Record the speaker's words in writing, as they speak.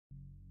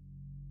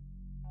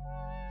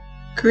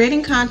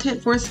Creating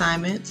content for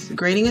assignments,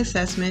 grading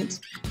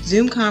assessments,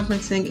 Zoom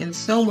conferencing, and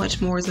so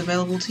much more is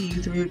available to you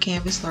through your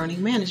Canvas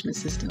learning management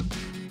system.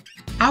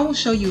 I will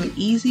show you an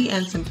easy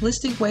and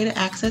simplistic way to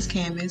access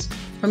Canvas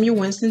from your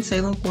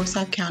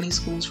Winston-Salem-Forsyth County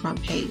Schools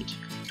front page.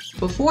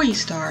 Before you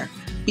start,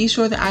 be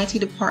sure the IT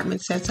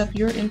department sets up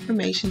your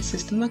information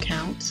system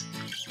accounts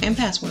and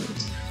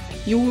passwords.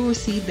 You will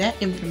receive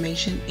that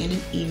information in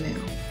an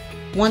email.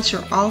 Once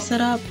you're all set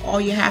up, all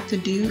you have to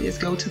do is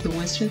go to the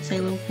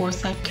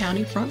Winston-Salem-Forsyth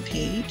County front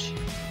page.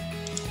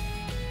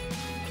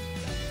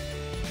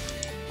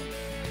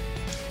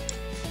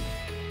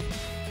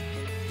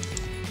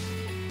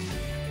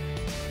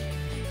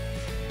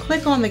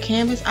 Click on the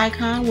Canvas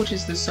icon, which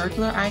is the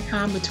circular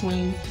icon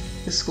between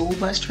the school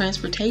bus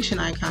transportation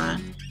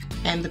icon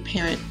and the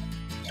parent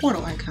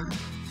portal icon.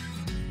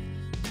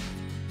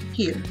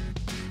 Here.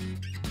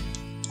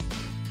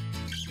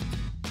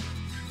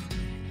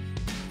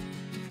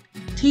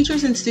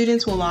 Teachers and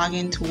students will log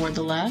in toward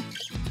the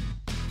left,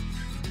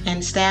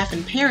 and staff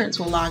and parents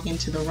will log in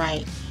to the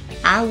right.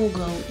 I will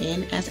go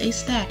in as a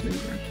staff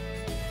member.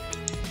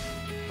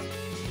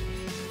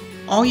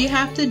 All you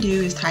have to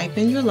do is type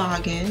in your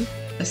login,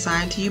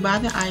 assigned to you by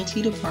the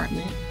IT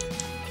department,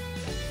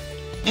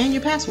 and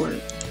your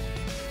password.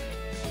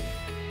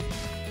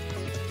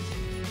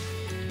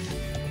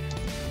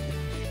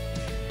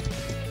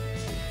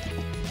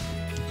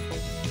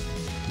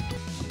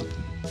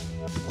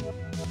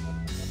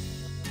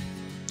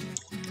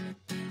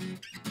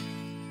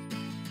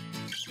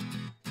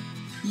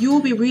 You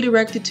will be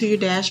redirected to your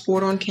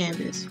dashboard on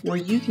Canvas, where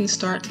you can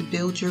start to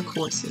build your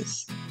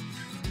courses.